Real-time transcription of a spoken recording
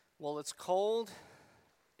Well, it's cold,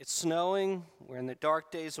 it's snowing, we're in the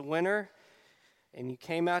dark days of winter, and you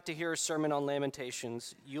came out to hear a sermon on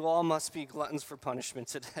Lamentations. You all must be gluttons for punishment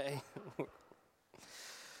today.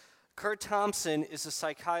 Kurt Thompson is a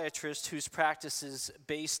psychiatrist whose practice is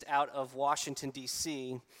based out of Washington,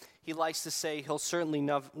 D.C. He likes to say he'll certainly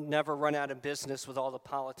never run out of business with all the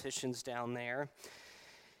politicians down there.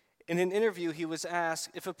 In an interview, he was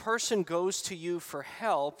asked, if a person goes to you for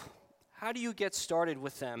help, how do you get started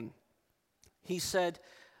with them? He said,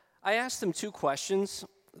 I asked them two questions.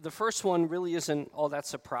 The first one really isn't all that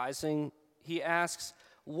surprising. He asks,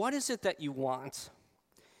 what is it that you want?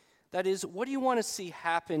 That is, what do you want to see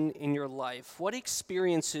happen in your life? What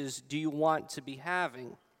experiences do you want to be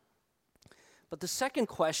having? But the second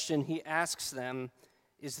question he asks them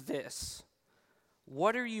is this: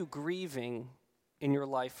 what are you grieving in your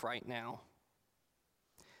life right now?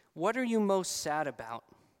 What are you most sad about?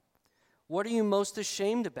 What are you most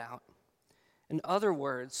ashamed about? In other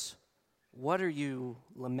words, what are you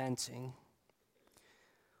lamenting?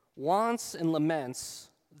 Wants and laments,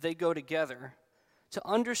 they go together. To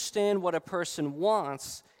understand what a person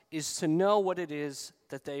wants is to know what it is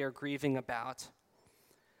that they are grieving about.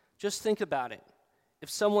 Just think about it. If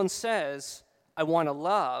someone says, I want to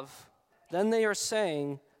love, then they are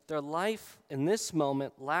saying their life in this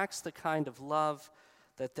moment lacks the kind of love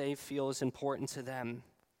that they feel is important to them.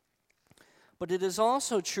 But it is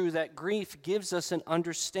also true that grief gives us an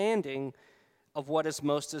understanding of what is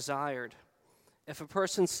most desired. If a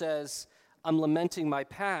person says, I'm lamenting my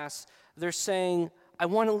past, they're saying, I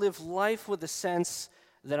want to live life with a sense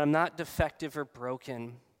that I'm not defective or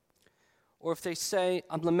broken. Or if they say,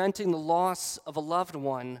 I'm lamenting the loss of a loved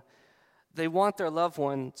one, they want their loved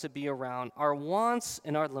one to be around. Our wants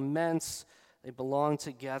and our laments, they belong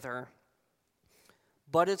together.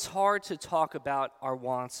 But it's hard to talk about our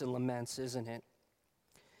wants and laments, isn't it?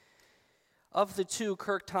 Of the two,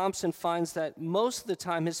 Kurt Thompson finds that most of the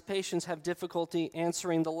time his patients have difficulty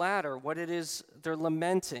answering the latter, what it is they're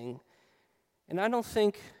lamenting. And I don't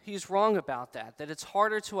think he's wrong about that it's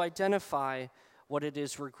harder to identify what it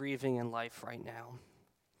is we're grieving in life right now.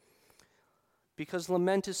 Because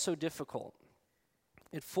lament is so difficult.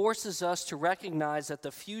 It forces us to recognize that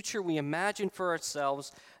the future we imagine for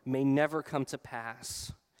ourselves may never come to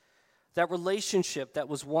pass. That relationship that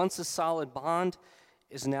was once a solid bond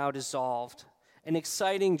is now dissolved. An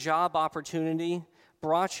exciting job opportunity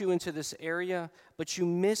brought you into this area, but you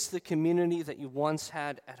miss the community that you once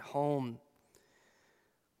had at home.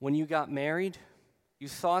 When you got married, you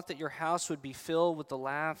thought that your house would be filled with the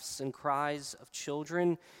laughs and cries of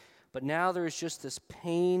children, but now there is just this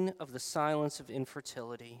pain of the silence of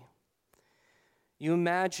infertility. You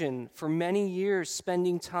imagine for many years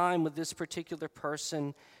spending time with this particular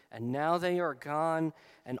person, and now they are gone,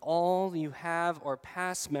 and all you have are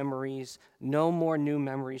past memories, no more new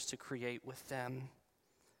memories to create with them.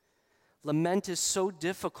 Lament is so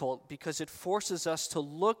difficult because it forces us to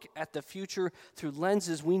look at the future through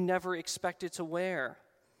lenses we never expected to wear.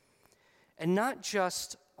 And not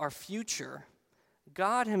just our future,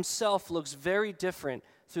 God himself looks very different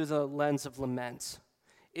through the lens of lament.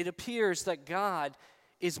 It appears that God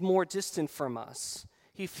is more distant from us.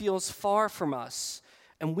 He feels far from us,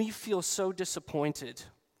 and we feel so disappointed.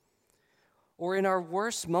 Or in our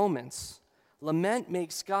worst moments, lament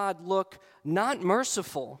makes God look not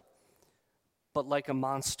merciful, but like a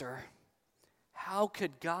monster. How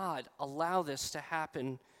could God allow this to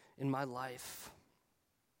happen in my life?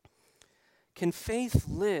 Can faith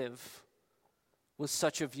live with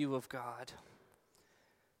such a view of God?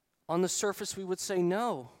 On the surface, we would say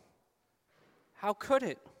no. How could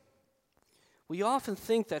it? We often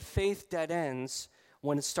think that faith dead ends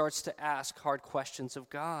when it starts to ask hard questions of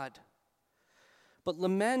God. But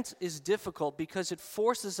lament is difficult because it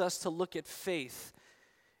forces us to look at faith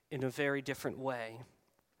in a very different way.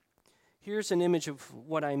 Here's an image of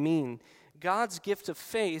what I mean. God's gift of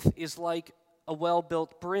faith is like a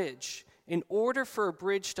well-built bridge. In order for a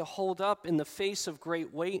bridge to hold up in the face of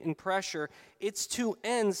great weight and pressure, its two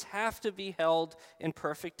ends have to be held in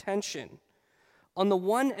perfect tension. On the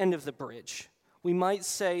one end of the bridge, we might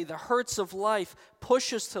say the hurts of life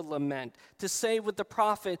push us to lament, to say with the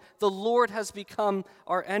prophet, the Lord has become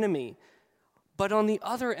our enemy. But on the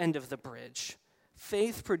other end of the bridge,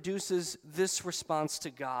 faith produces this response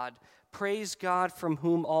to God. Praise God from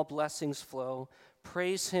whom all blessings flow.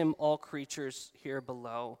 Praise him, all creatures here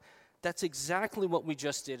below. That's exactly what we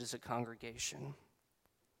just did as a congregation.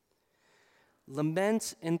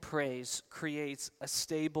 Lament and praise creates a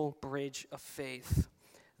stable bridge of faith.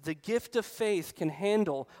 The gift of faith can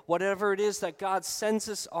handle whatever it is that God sends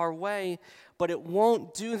us our way, but it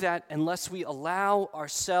won't do that unless we allow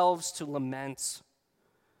ourselves to lament.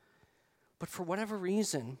 But for whatever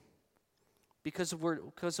reason, because of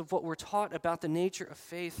what we're taught about the nature of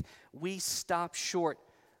faith, we stop short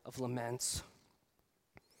of laments.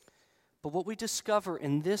 But what we discover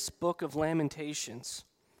in this book of Lamentations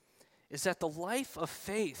is that the life of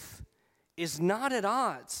faith is not at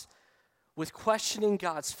odds with questioning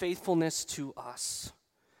God's faithfulness to us.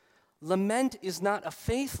 Lament is not a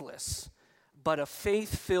faithless, but a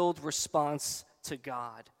faith-filled response to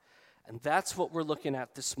God. And that's what we're looking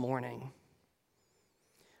at this morning.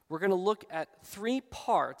 We're going to look at three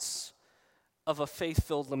parts of a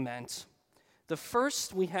faith-filled lament. The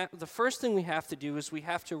first thing we have to do is we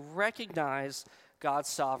have to recognize God's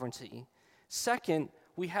sovereignty. Second,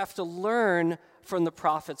 we have to learn from the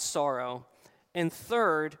prophet's sorrow. And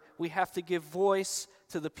third, we have to give voice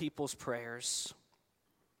to the people's prayers.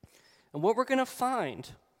 And what we're going to find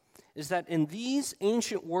is that in these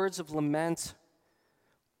ancient words of lament,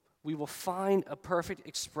 we will find a perfect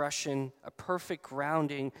expression, a perfect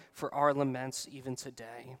grounding for our laments even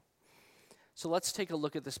today. So let's take a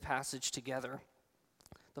look at this passage together.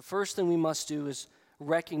 The first thing we must do is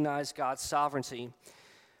recognize God's sovereignty.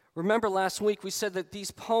 Remember last week we said that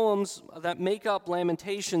these poems that make up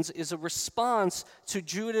Lamentations is a response to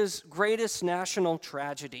Judah's greatest national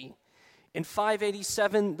tragedy. In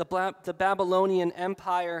 587, the Babylonian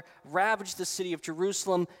Empire ravaged the city of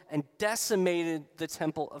Jerusalem and decimated the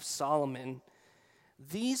Temple of Solomon.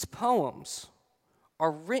 These poems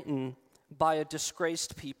are written by a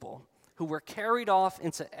disgraced people who were carried off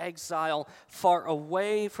into exile far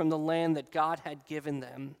away from the land that God had given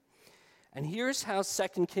them. And here's how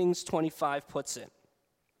 2 Kings 25 puts it.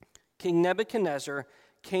 King Nebuchadnezzar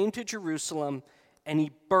came to Jerusalem, and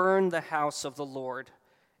he burned the house of the Lord,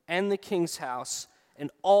 and the king's house,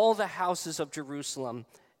 and all the houses of Jerusalem.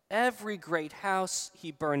 Every great house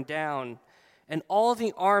he burned down, and all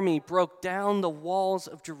the army broke down the walls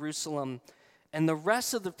of Jerusalem. And the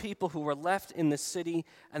rest of the people who were left in the city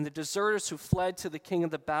and the deserters who fled to the king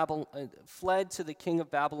of Babylon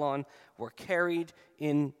were carried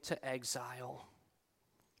into exile.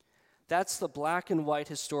 That's the black and white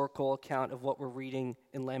historical account of what we're reading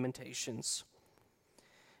in Lamentations.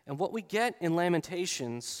 And what we get in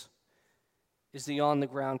Lamentations is the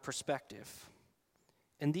on-the-ground perspective.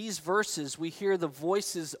 In these verses, we hear the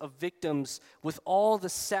voices of victims with all the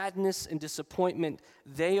sadness and disappointment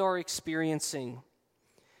they are experiencing.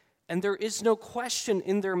 And there is no question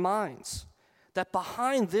in their minds that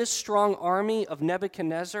behind this strong army of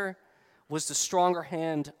Nebuchadnezzar was the stronger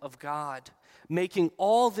hand of God, making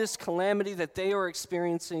all this calamity that they are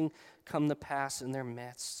experiencing come to pass in their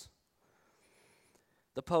midst.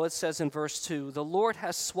 The poet says in verse 2, "The Lord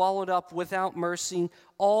has swallowed up without mercy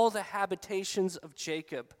all the habitations of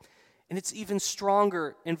Jacob." And it's even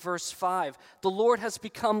stronger in verse 5. "The Lord has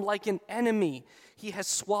become like an enemy. He has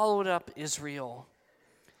swallowed up Israel."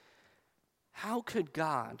 How could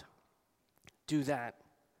God do that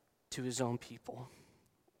to his own people?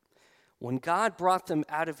 When God brought them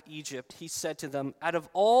out of Egypt, he said to them, "Out of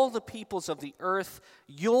all the peoples of the earth,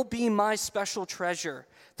 you'll be my special treasure.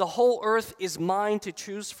 The whole earth is mine to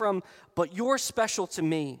choose from, but you're special to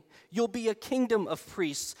me. You'll be a kingdom of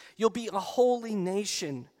priests. You'll be a holy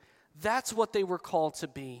nation." That's what they were called to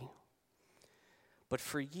be. But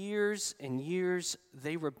for years and years,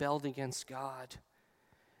 they rebelled against God.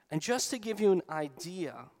 And just to give you an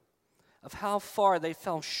idea of how far they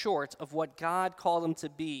fell short of what God called them to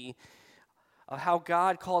be, how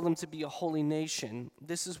God called them to be a holy nation,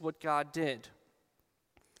 this is what God did.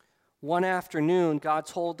 One afternoon, God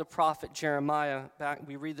told the prophet Jeremiah,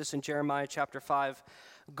 we read this in Jeremiah chapter 5,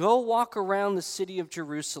 "Go walk around the city of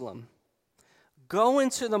Jerusalem. Go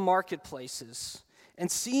into the marketplaces and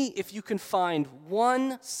see if you can find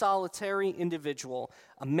one solitary individual,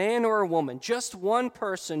 a man or a woman, just one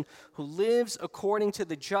person who lives according to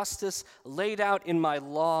the justice laid out in my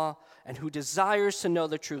law and who desires to know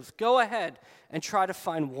the truth. Go ahead and try to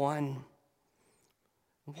find one."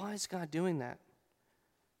 Why is God doing that?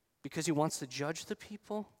 Because he wants to judge the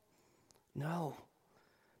people? No.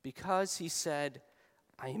 Because he said,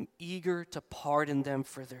 "I am eager to pardon them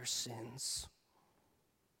for their sins."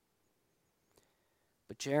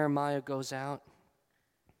 But Jeremiah goes out,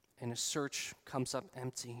 and his search comes up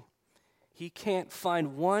empty. He can't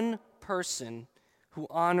find one person who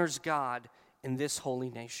honors God in this holy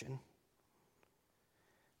nation.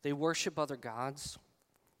 They worship other gods.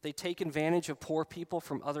 They take advantage of poor people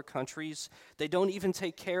from other countries. They don't even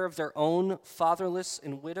take care of their own fatherless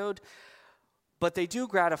and widowed, but they do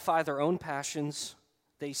gratify their own passions.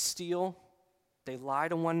 they steal, they lie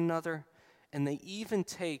to one another, and they even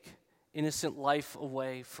take innocent life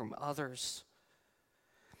away from others.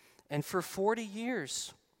 And for 40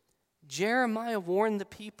 years, Jeremiah warned the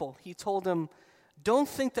people. He told them, don't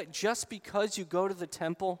think that just because you go to the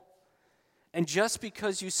temple and just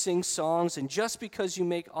because you sing songs and just because you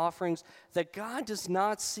make offerings, that God does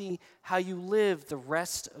not see how you live the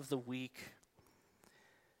rest of the week.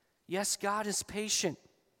 Yes, God is patient.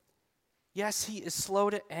 Yes, he is slow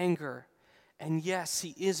to anger. And yes,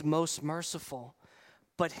 he is most merciful.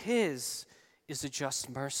 But his is a just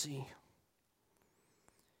mercy.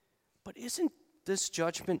 But isn't this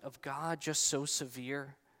judgment of God just so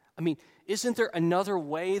severe? I mean, isn't there another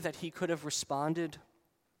way that he could have responded?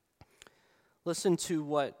 Listen to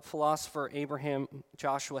what philosopher Abraham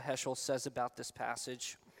Joshua Heschel says about this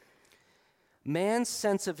passage. Man's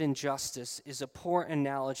sense of injustice is a poor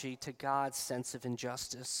analogy to God's sense of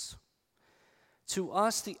injustice. To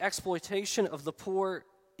us, the exploitation of the poor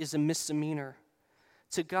is a misdemeanor.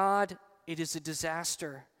 To God, it is a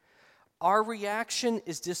disaster. Our reaction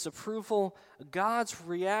is disapproval. God's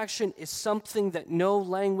reaction is something that no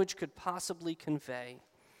language could possibly convey.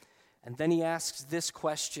 And then he asks this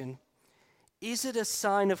question: is it a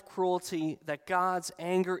sign of cruelty that God's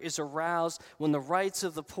anger is aroused when the rights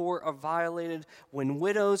of the poor are violated, when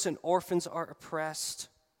widows and orphans are oppressed?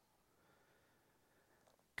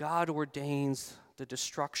 God ordains the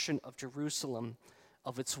destruction of Jerusalem,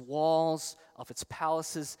 of its walls, of its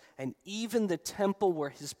palaces, and even the temple where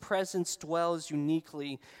his presence dwells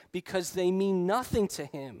uniquely, because they mean nothing to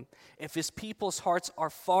him if his people's hearts are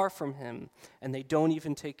far from him and they don't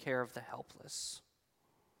even take care of the helpless.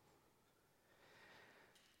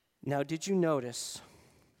 Now, did you notice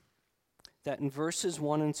that in verses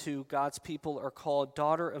 1 and 2, God's people are called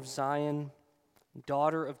daughter of Zion,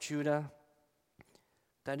 daughter of Judah?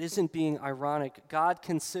 That isn't being ironic. God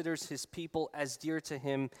considers his people as dear to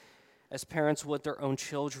him as parents would their own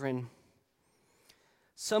children.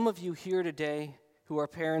 Some of you here today who are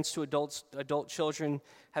parents to adult children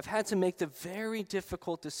have had to make the very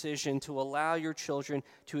difficult decision to allow your children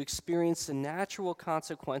to experience the natural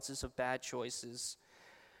consequences of bad choices.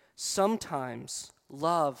 Sometimes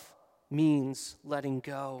love means letting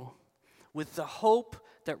go, with the hope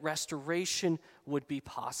that restoration would be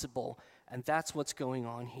possible. And that's what's going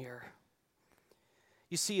on here.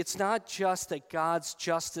 You see, it's not just that God's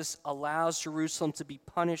justice allows Jerusalem to be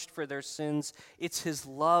punished for their sins. It's his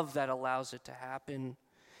love that allows it to happen.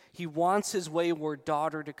 He wants his wayward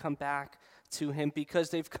daughter to come back to him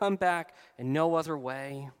because they've come back in no other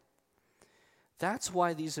way. That's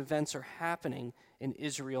why these events are happening in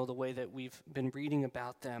Israel the way that we've been reading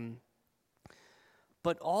about them.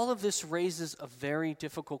 But all of this raises a very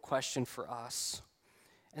difficult question for us.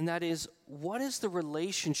 And that is, what is the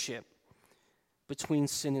relationship between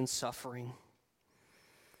sin and suffering?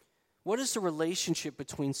 What is the relationship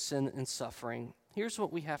between sin and suffering? Here's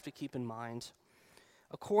what we have to keep in mind.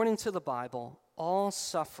 According to the Bible, all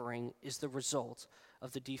suffering is the result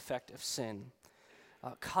of the defect of sin.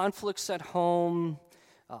 Conflicts at home,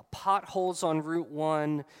 potholes on Route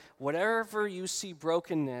 1, whatever you see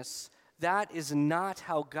brokenness, that is not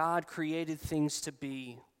how God created things to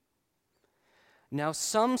be. Now,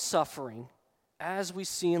 some suffering, as we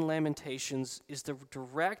see in Lamentations, is the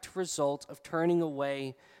direct result of turning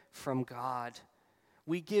away from God.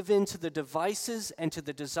 We give in to the devices and to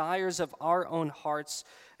the desires of our own hearts,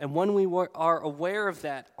 and when we are aware of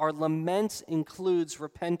that, our lament includes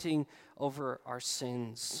repenting over our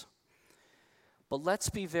sins. But let's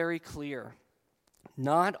be very clear.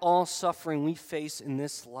 Not all suffering we face in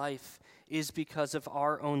this life is because of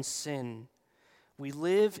our own sin. We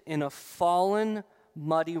live in a fallen,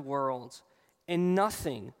 muddy world, and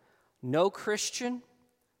nothing, no Christian,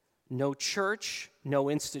 no church, no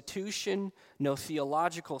institution, no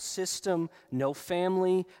theological system, no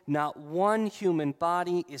family, not one human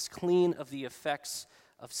body is clean of the effects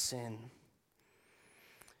of sin.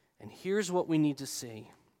 And here's what we need to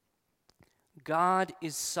see. God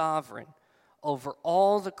is sovereign over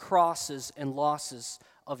all the crosses and losses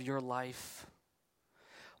of your life.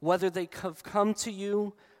 Whether they have come to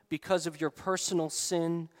you because of your personal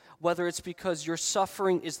sin, whether it's because your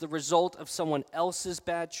suffering is the result of someone else's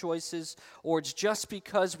bad choices, or it's just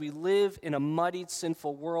because we live in a muddied,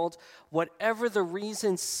 sinful world, whatever the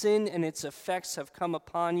reason sin and its effects have come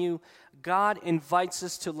upon you, God invites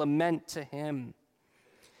us to lament to him.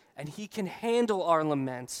 And he can handle our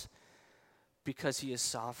laments because he is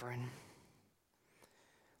sovereign.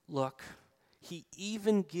 Look, he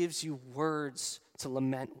even gives you words to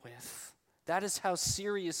lament with. That is how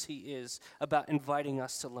serious he is about inviting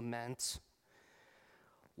us to lament.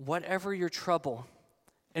 Whatever your trouble,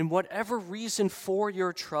 And whatever reason for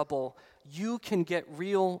your trouble, you can get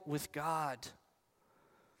real with God.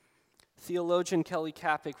 Theologian Kelly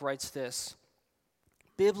Kapic writes this: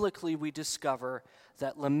 biblically, we discover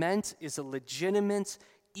that lament is a legitimate,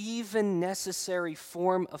 even necessary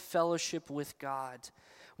form of fellowship with God.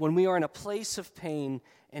 When we are in a place of pain,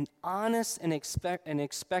 an honest and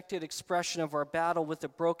expected expression of our battle with the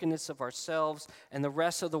brokenness of ourselves and the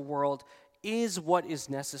rest of the world is what is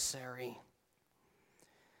necessary.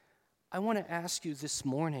 I want to ask you this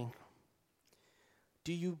morning,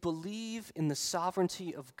 do you believe in the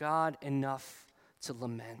sovereignty of God enough to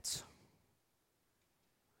lament?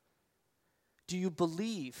 Do you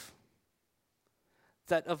believe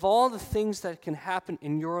that of all the things that can happen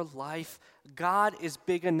in your life, God is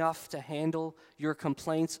big enough to handle your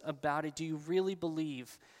complaints about it? Do you really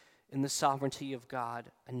believe in the sovereignty of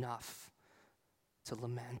God enough to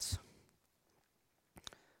lament?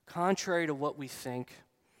 Contrary to what we think,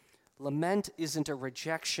 lament isn't a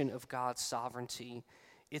rejection of God's sovereignty.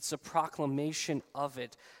 It's a proclamation of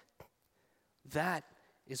it. That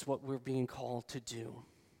is what we're being called to do.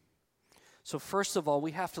 So first of all,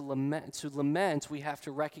 we have to lament. To lament, we have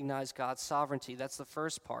to recognize God's sovereignty. That's the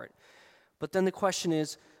first part. But then the question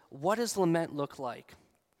is, what does lament look like?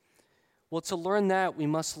 Well, to learn that, we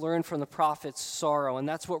must learn from the prophet's sorrow, and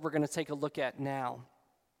that's what we're going to take a look at now.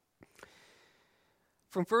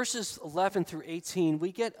 From verses 11 through 18,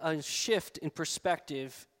 we get a shift in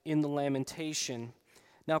perspective in the lamentation.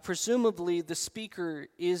 Now, presumably, the speaker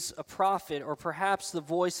is a prophet, or perhaps the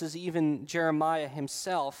voice is even Jeremiah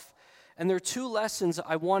himself. And there are two lessons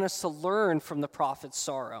I want us to learn from the prophet's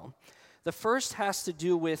sorrow. The first has to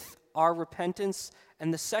do with our repentance,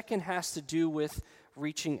 and the second has to do with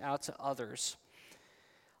reaching out to others.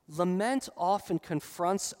 Lament often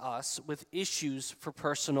confronts us with issues for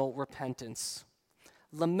personal repentance.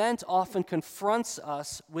 Lament often confronts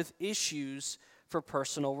us with issues for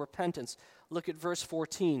personal repentance. Look at verse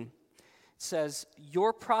 14. It says,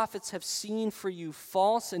 "Your prophets have seen for you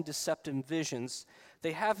false and deceptive visions.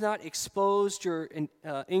 They have not exposed your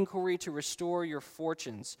inquiry to restore your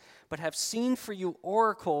fortunes, but have seen for you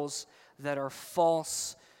oracles that are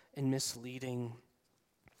false and misleading."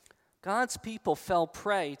 God's people fell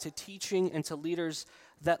prey to teaching and to leaders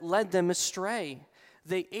that led them astray.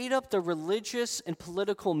 They ate up the religious and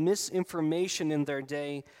political misinformation in their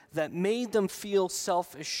day that made them feel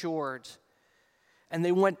self-assured. And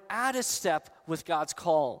they went out of step with God's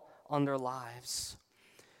call on their lives.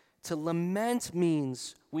 To lament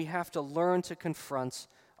means we have to learn to confront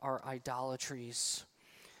our idolatries.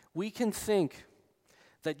 We can think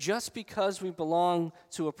that just because we belong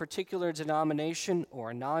to a particular denomination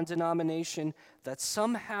or a non-denomination, that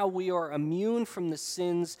somehow we are immune from the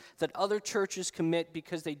sins that other churches commit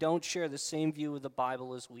because they don't share the same view of the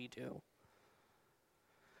Bible as we do.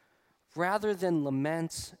 Rather than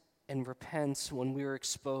lament and repent when we are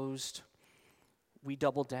exposed, we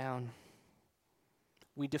double down.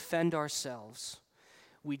 We defend ourselves.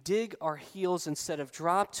 We dig our heels instead of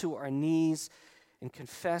drop to our knees and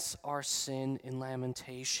confess our sin in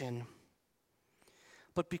lamentation.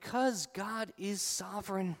 But because God is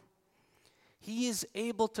sovereign, He is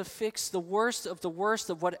able to fix the worst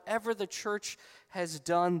of whatever the church has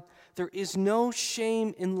done. There is no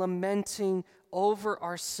shame in lamenting over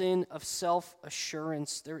our sin of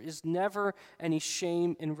self-assurance. There is never any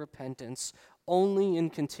shame in repentance, only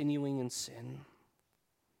in continuing in sin.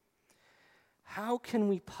 How can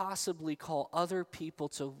we possibly call other people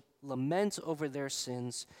to lament over their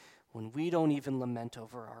sins when we don't even lament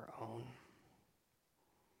over our own?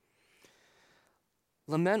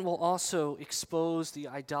 Lament will also expose the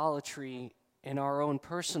idolatry in our own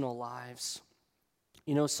personal lives.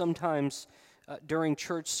 You know, sometimes during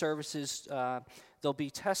church services, there'll be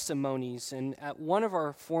testimonies. And at one of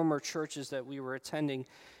our former churches that we were attending,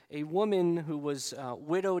 a woman who was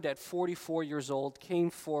widowed at 44 years old came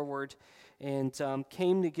forward and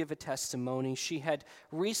came to give a testimony. She had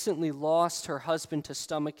recently lost her husband to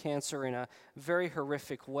stomach cancer in a very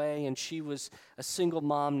horrific way, and she was a single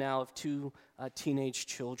mom now of two teenage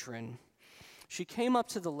children. She came up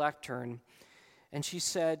to the lectern, and she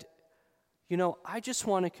said, "You know, I just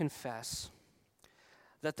want to confess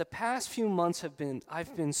that the past few months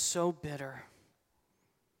I've been so bitter.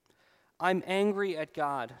 I'm angry at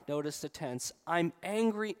God." Notice the tense. I'm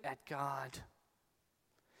angry at God.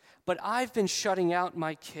 But I've been shutting out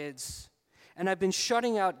my kids, and I've been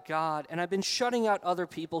shutting out God, and I've been shutting out other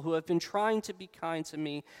people who have been trying to be kind to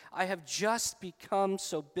me. I have just become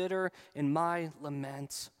so bitter in my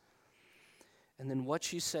lament. And then what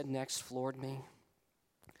she said next floored me.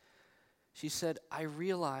 She said, I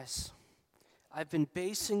realize I've been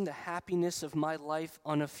basing the happiness of my life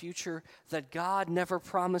on a future that God never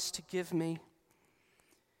promised to give me.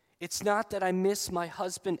 It's not that I miss my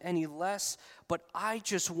husband any less, but I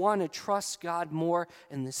just want to trust God more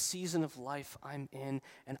in the season of life I'm in,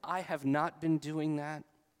 and I have not been doing that.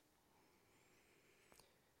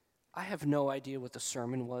 I have no idea what the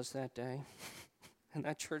sermon was that day in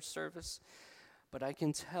that church service, but I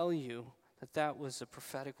can tell you that that was a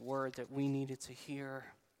prophetic word that we needed to hear.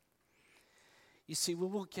 You see, we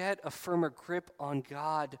will get a firmer grip on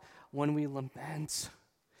God when we lament.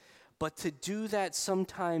 But to do that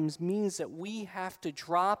sometimes means that we have to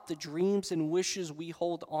drop the dreams and wishes we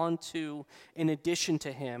hold on to in addition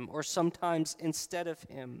to Him, or sometimes instead of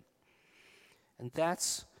Him. And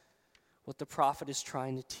that's what the prophet is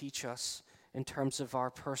trying to teach us in terms of our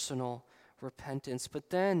personal repentance. But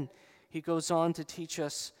then he goes on to teach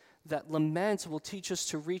us that lament will teach us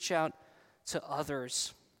to reach out to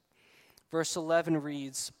others. Verse 11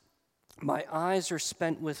 reads, "My eyes are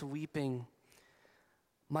spent with weeping.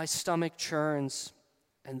 My stomach churns."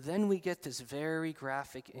 And then we get this very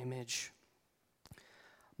graphic image.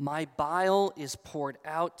 "My bile is poured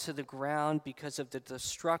out to the ground because of the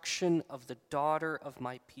destruction of the daughter of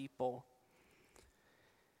my people."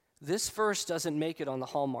 This verse doesn't make it on the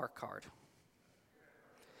Hallmark card.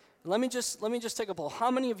 Let me just take a poll.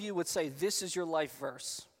 How many of you would say this is your life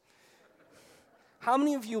verse? How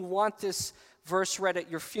many of you want this verse read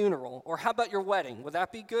at your funeral? Or how about your wedding? Would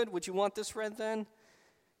that be good? Would you want this read then?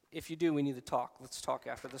 If you do, we need to talk. Let's talk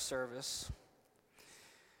after the service.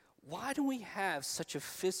 Why do we have such a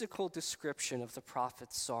physical description of the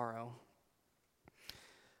prophet's sorrow?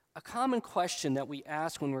 A common question that we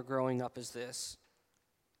ask when we're growing up is this: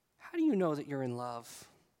 how do you know that you're in love?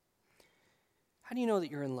 How do you know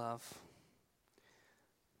that you're in love?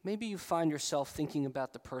 Maybe you find yourself thinking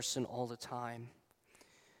about the person all the time,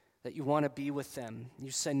 that you want to be with them.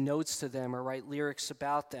 You send notes to them or write lyrics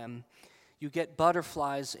about them. You get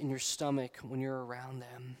butterflies in your stomach when you're around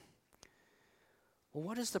them. Well,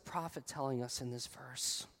 what is the prophet telling us in this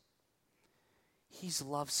verse? He's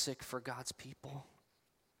lovesick for God's people.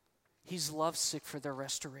 He's lovesick for their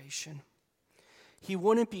restoration. He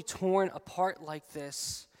wouldn't be torn apart like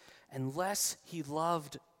this unless he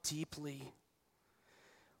loved deeply.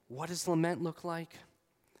 What does lament look like?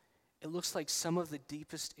 It looks like some of the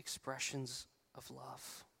deepest expressions of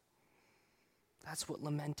love. That's what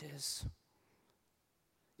lament is.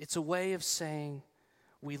 It's a way of saying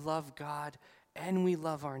we love God and we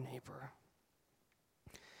love our neighbor.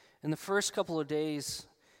 In the first couple of days,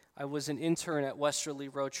 I was an intern at Westerly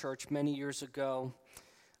Road Church many years ago.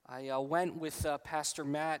 I went with Pastor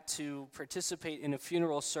Matt to participate in a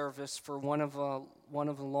funeral service for one of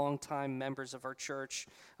the longtime members of our church,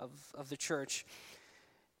 of the church.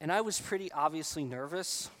 And I was pretty obviously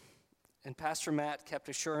nervous. And Pastor Matt kept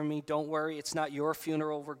assuring me, "Don't worry, it's not your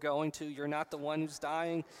funeral we're going to. You're not the one who's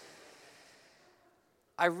dying."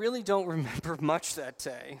 I really don't remember much that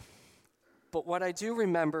day. But what I do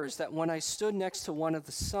remember is that when I stood next to one of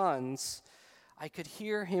the sons, I could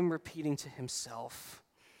hear him repeating to himself,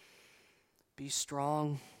 "Be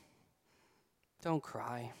strong. Don't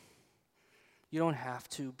cry. You don't have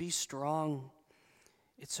to. Be strong.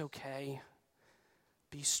 It's okay.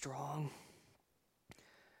 Be strong."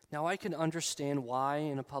 Now, I can understand why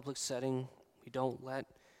in a public setting we don't let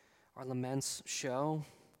our laments show.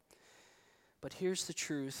 But here's the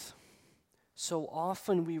truth. So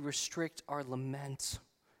often we restrict our lament.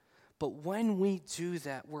 But when we do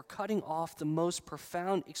that, we're cutting off the most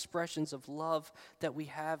profound expressions of love that we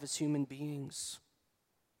have as human beings.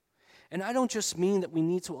 And I don't just mean that we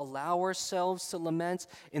need to allow ourselves to lament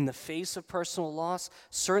in the face of personal loss.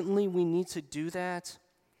 Certainly we need to do that.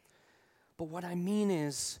 But what I mean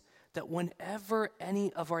is that whenever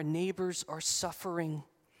any of our neighbors are suffering,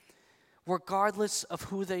 regardless of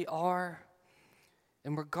who they are,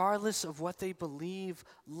 and regardless of what they believe,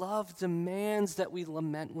 love demands that we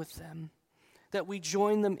lament with them, that we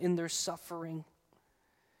join them in their suffering.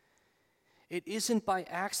 It isn't by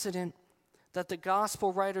accident that the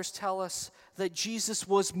gospel writers tell us that Jesus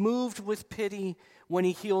was moved with pity when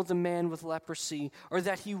he healed the man with leprosy, or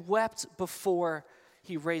that he wept before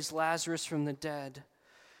he raised Lazarus from the dead.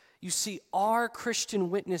 You see, our Christian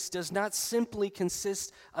witness does not simply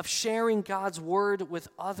consist of sharing God's word with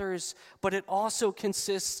others, but it also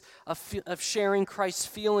consists of sharing Christ's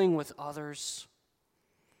feeling with others.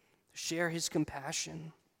 Share his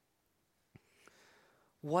compassion.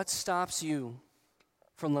 What stops you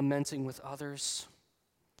from lamenting with others?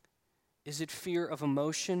 Is it fear of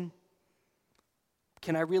emotion?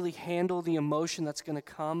 Can I really handle the emotion that's going to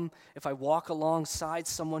come if I walk alongside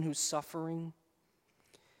someone who's suffering?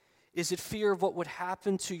 Is it fear of what would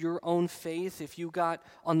happen to your own faith if you got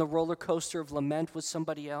on the roller coaster of lament with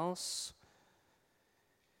somebody else?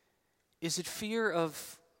 Is it fear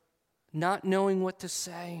of not knowing what to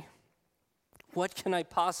say? What can I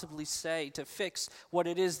possibly say to fix what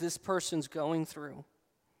it is this person's going through?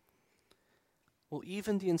 Well,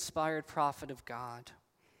 even the inspired prophet of God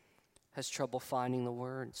has trouble finding the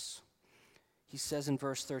words. He says in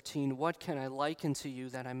verse 13, "What can I liken to you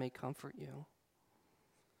that I may comfort you?"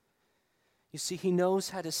 You see, he knows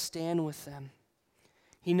how to stand with them.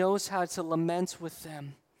 He knows how to lament with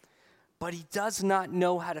them. But he does not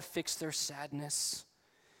know how to fix their sadness.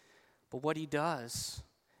 But what he does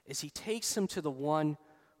is he takes them to the one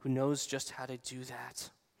who knows just how to do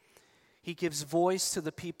that. He gives voice to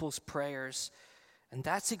the people's prayers. And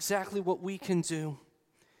that's exactly what we can do.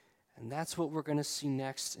 And that's what we're going to see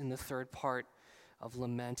next in the third part of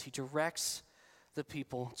lament. He directs the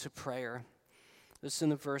people to prayer.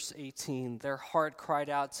 Listen to verse 18. Their heart cried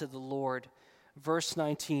out to the Lord. Verse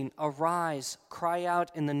 19, "Arise, cry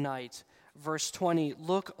out in the night." Verse 20,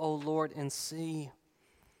 "Look, O Lord, and see."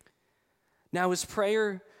 Now his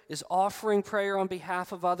prayer is offering prayer on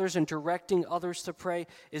behalf of others and directing others to pray.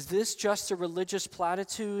 Is this just a religious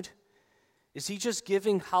platitude? Is he just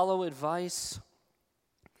giving hollow advice?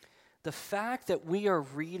 The fact that we are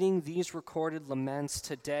reading these recorded laments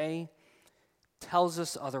today tells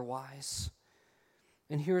us otherwise.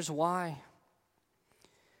 And here's why.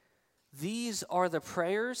 These are the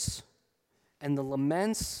prayers and the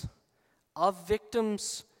laments of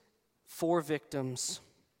victims for victims.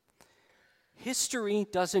 History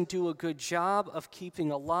doesn't do a good job of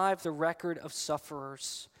keeping alive the record of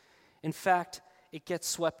sufferers. In fact, it gets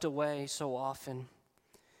swept away so often.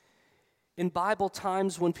 In Bible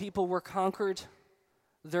times, when people were conquered,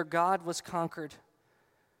 their God was conquered.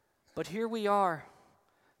 But here we are,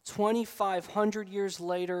 2,500 years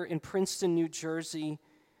later in Princeton, New Jersey,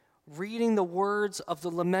 reading the words of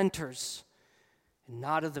the lamenters and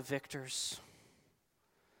not of the victors.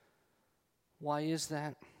 Why is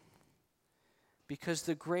that? Because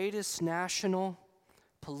the greatest national,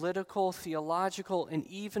 political, theological, and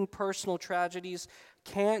even personal tragedies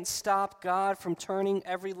can't stop God from turning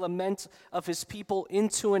every lament of his people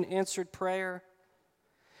into an answered prayer.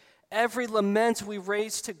 Every lament we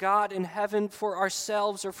raise to God in heaven for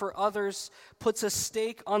ourselves or for others puts a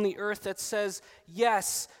stake on the earth that says,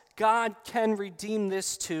 yes, God can redeem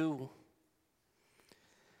this too.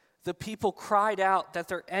 The people cried out that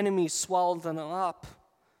their enemies swallowed them up.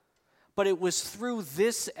 But it was through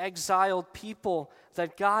this exiled people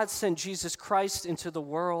that God sent Jesus Christ into the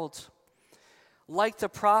world. Like the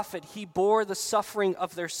prophet, he bore the suffering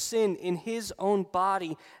of their sin in his own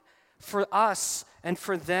body for us and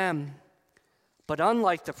for them. But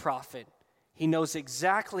unlike the prophet, he knows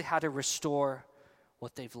exactly how to restore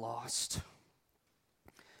what they've lost.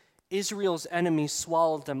 Israel's enemies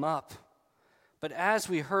swallowed them up. But as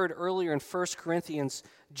we heard earlier in 1 Corinthians,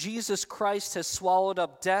 Jesus Christ has swallowed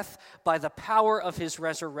up death by the power of his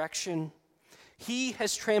resurrection. He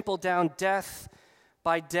has trampled down death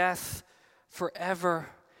by death forever.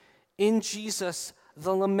 In Jesus,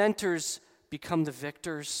 the lamenters become the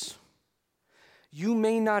victors. You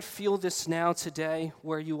may not feel this now today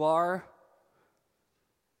where you are.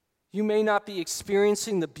 You may not be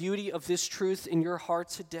experiencing the beauty of this truth in your heart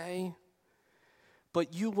today.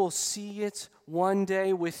 But you will see it one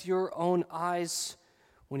day with your own eyes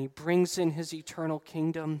when he brings in his eternal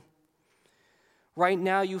kingdom. Right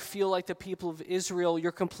now, you feel like the people of Israel.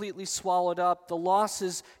 You're completely swallowed up. The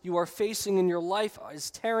losses you are facing in your life is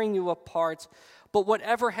tearing you apart. But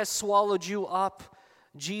whatever has swallowed you up,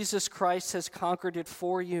 Jesus Christ has conquered it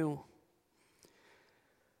for you.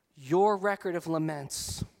 Your record of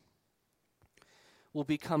laments will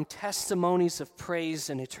become testimonies of praise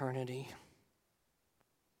in eternity.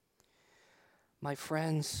 My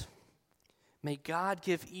friends, may God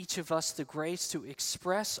give each of us the grace to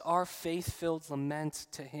express our faith-filled lament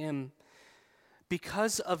to him.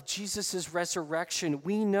 Because of Jesus' resurrection,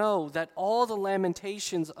 we know that all the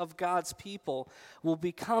lamentations of God's people will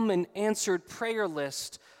become an answered prayer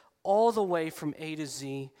list all the way from A to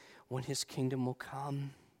Z when his kingdom will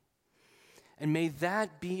come. And may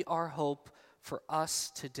that be our hope for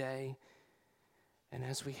us today and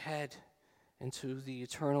as we head into the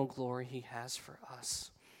eternal glory he has for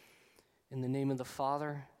us. In the name of the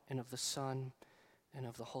Father, and of the Son, and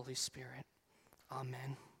of the Holy Spirit.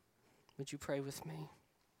 Amen. Would you pray with me?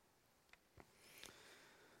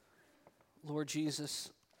 Lord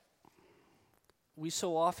Jesus, we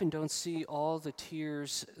so often don't see all the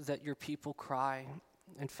tears that your people cry.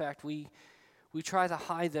 In fact, we try to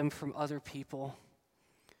hide them from other people.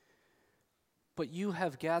 But you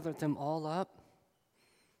have gathered them all up,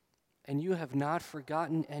 and you have not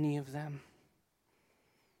forgotten any of them.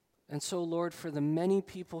 And so, Lord, for the many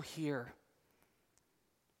people here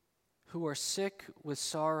who are sick with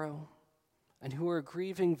sorrow and who are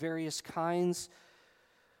grieving various kinds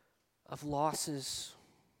of losses,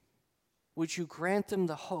 would you grant them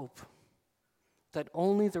the hope that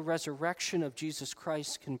only the resurrection of Jesus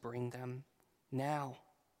Christ can bring them now?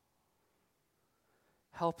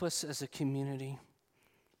 Help us as a community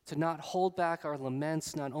to not hold back our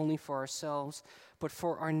laments, not only for ourselves, but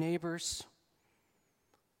for our neighbors.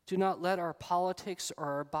 Do not let our politics or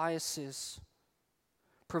our biases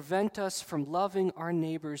prevent us from loving our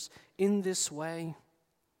neighbors in this way.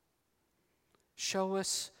 Show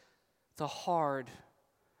us the hard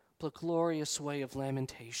but glorious way of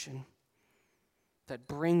lamentation that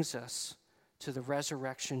brings us to the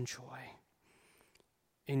resurrection joy.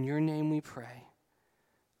 In your name we pray.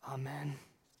 Amen.